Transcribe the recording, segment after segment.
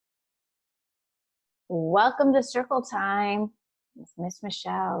Welcome to Circle Time. It's Miss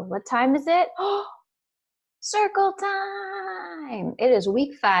Michelle. What time is it? Oh, Circle Time. It is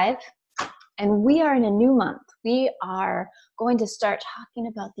week 5, and we are in a new month. We are going to start talking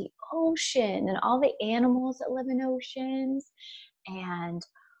about the ocean and all the animals that live in oceans and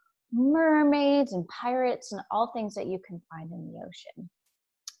mermaids and pirates and all things that you can find in the ocean.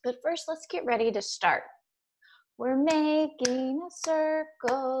 But first, let's get ready to start. We're making a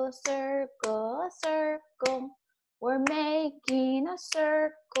circle, a circle, a circle. We're making a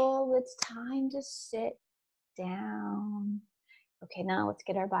circle. It's time to sit down. Okay, now let's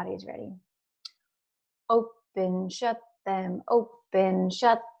get our bodies ready. Open, shut them, open,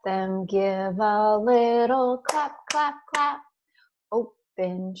 shut them. Give a little clap, clap, clap.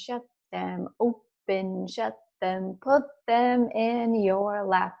 Open, shut them, open, shut them. Put them in your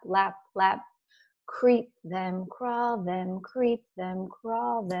lap, lap, lap. Creep them, crawl them, creep them,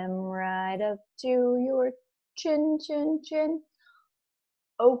 crawl them, right up to your chin, chin, chin.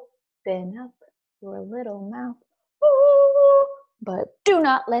 Open up your little mouth, ooh, but do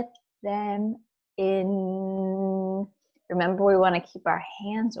not let them in. Remember, we want to keep our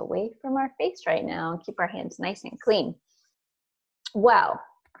hands away from our face right now and keep our hands nice and clean. Well,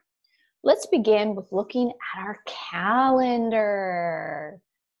 let's begin with looking at our calendar.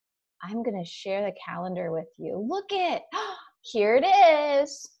 I'm going to share the calendar with you. Look it. Here it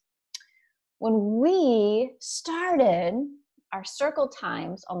is. When we started our circle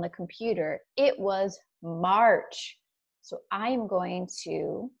times on the computer, it was March. So I am going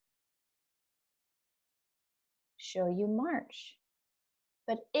to show you March.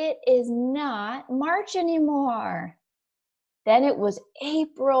 But it is not March anymore. Then it was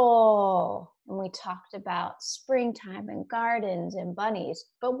April. And we talked about springtime and gardens and bunnies.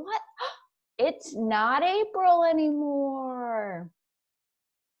 But what? It's not April anymore.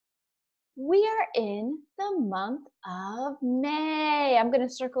 We are in the month of May. I'm going to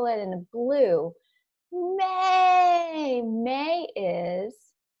circle it in blue. May. May is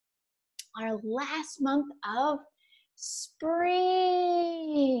our last month of spring.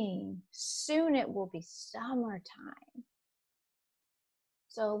 Soon it will be summertime.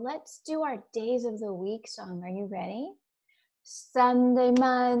 So let's do our days of the week song. Are you ready? Sunday,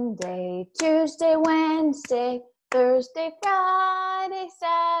 Monday, Tuesday, Wednesday, Thursday, Friday,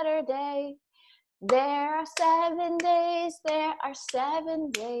 Saturday. There are 7 days, there are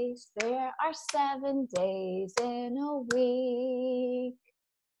 7 days, there are 7 days in a week.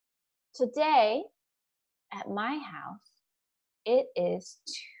 Today, at my house, it is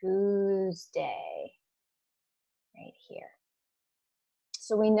Tuesday, right here.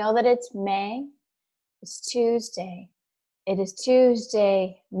 So we know that it's May, it's Tuesday. It is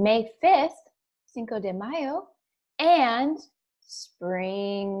Tuesday, May 5th, Cinco de Mayo, and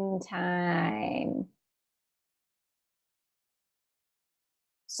springtime.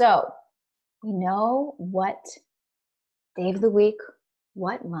 So we know what day of the week,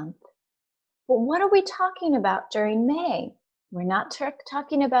 what month. But what are we talking about during May? We're not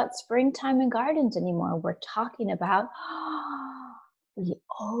talking about springtime and gardens anymore. We're talking about the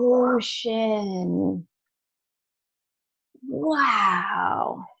ocean.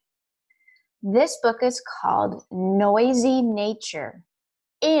 Wow. This book is called Noisy Nature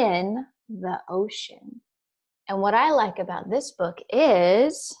in the Ocean. And what I like about this book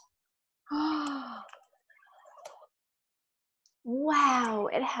is, wow,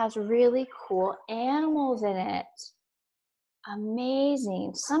 it has really cool animals in it.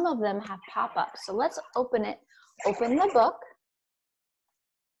 Amazing. Some of them have pop-ups. So let's open it. Open the book.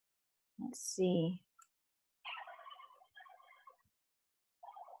 Let's see.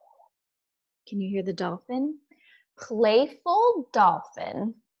 Can you hear the dolphin? Playful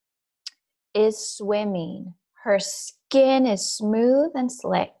dolphin is swimming. Her skin is smooth and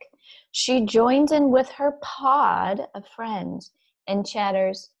slick. She joins in with her pod of friends and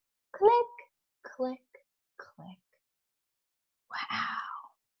chatters, click, click, click. Wow.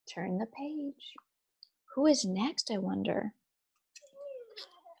 Turn the page. Who is next, I wonder?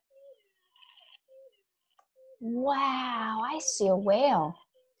 Wow, I see a whale.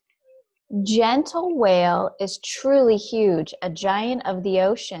 Gentle whale is truly huge, a giant of the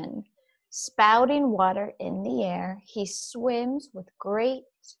ocean. Spouting water in the air, he swims with great,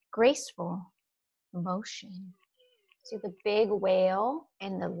 graceful motion. See the big whale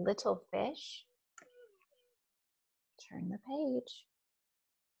and the little fish? Turn the page.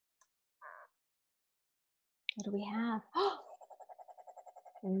 What do we have?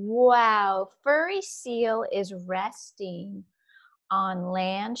 Wow, furry seal is resting. On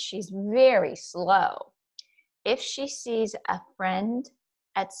land, she's very slow. If she sees a friend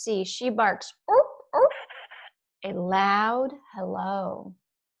at sea, she barks, "Oop, oop," a loud hello.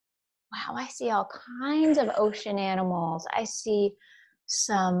 Wow, I see all kinds of ocean animals. I see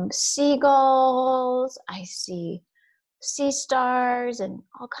some seagulls. I see sea stars and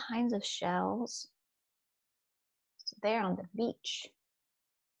all kinds of shells. So they're on the beach.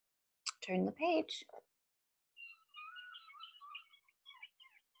 Turn the page.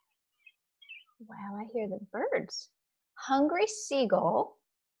 Wow, I hear the birds. Hungry seagull.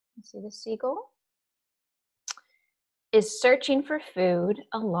 You see the seagull? Is searching for food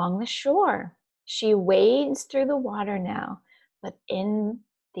along the shore. She wades through the water now, but in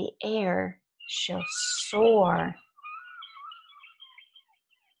the air she'll soar.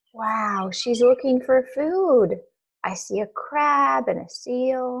 Wow, she's looking for food. I see a crab and a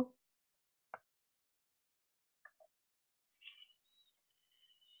seal.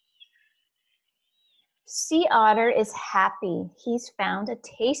 Sea otter is happy. He's found a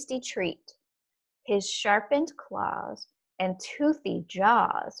tasty treat. His sharpened claws and toothy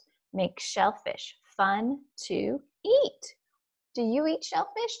jaws make shellfish fun to eat. Do you eat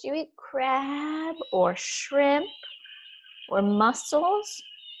shellfish? Do you eat crab or shrimp or mussels?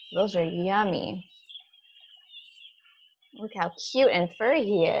 Those are yummy. Look how cute and furry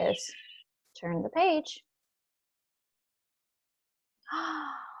he is. Turn the page.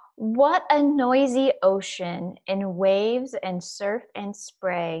 What a noisy ocean in waves and surf and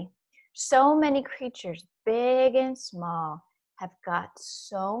spray. So many creatures, big and small, have got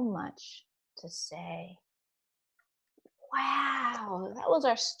so much to say. Wow, that was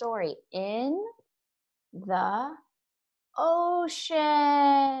our story. In the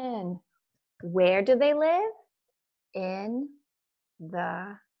ocean. Where do they live? In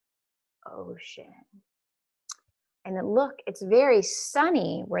the ocean. And look, it's very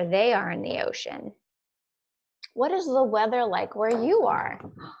sunny where they are in the ocean. What is the weather like where you are?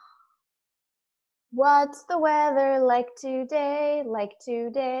 What's the weather like today? Like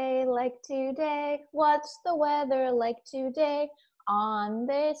today, like today. What's the weather like today on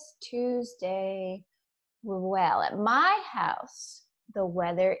this Tuesday? Well, at my house, the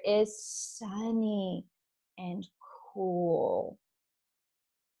weather is sunny and cool.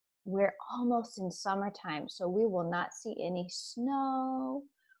 We're almost in summertime, so we will not see any snow.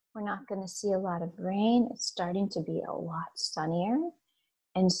 We're not going to see a lot of rain. It's starting to be a lot sunnier,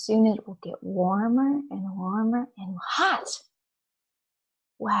 and soon it will get warmer and warmer and hot.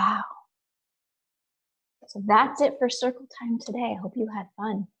 Wow. So that's it for circle time today. I hope you had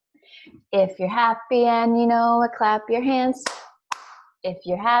fun. If you're happy and you know it, clap your hands. If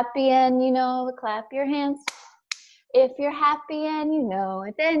you're happy and you know it, clap your hands. If you're happy and you know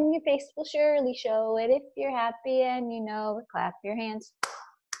it, then your face will surely show it. If you're happy and you know it, clap your hands.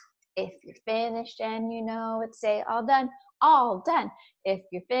 If you're finished and you know it, say all done, all done. If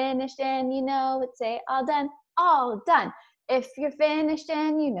you're finished and you know it, say all done, all done. If you're finished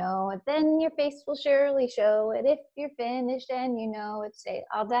and you know it, then your face will surely show it. If you're finished and you know it, say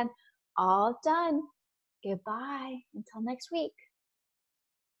all done, all done. Goodbye until next week.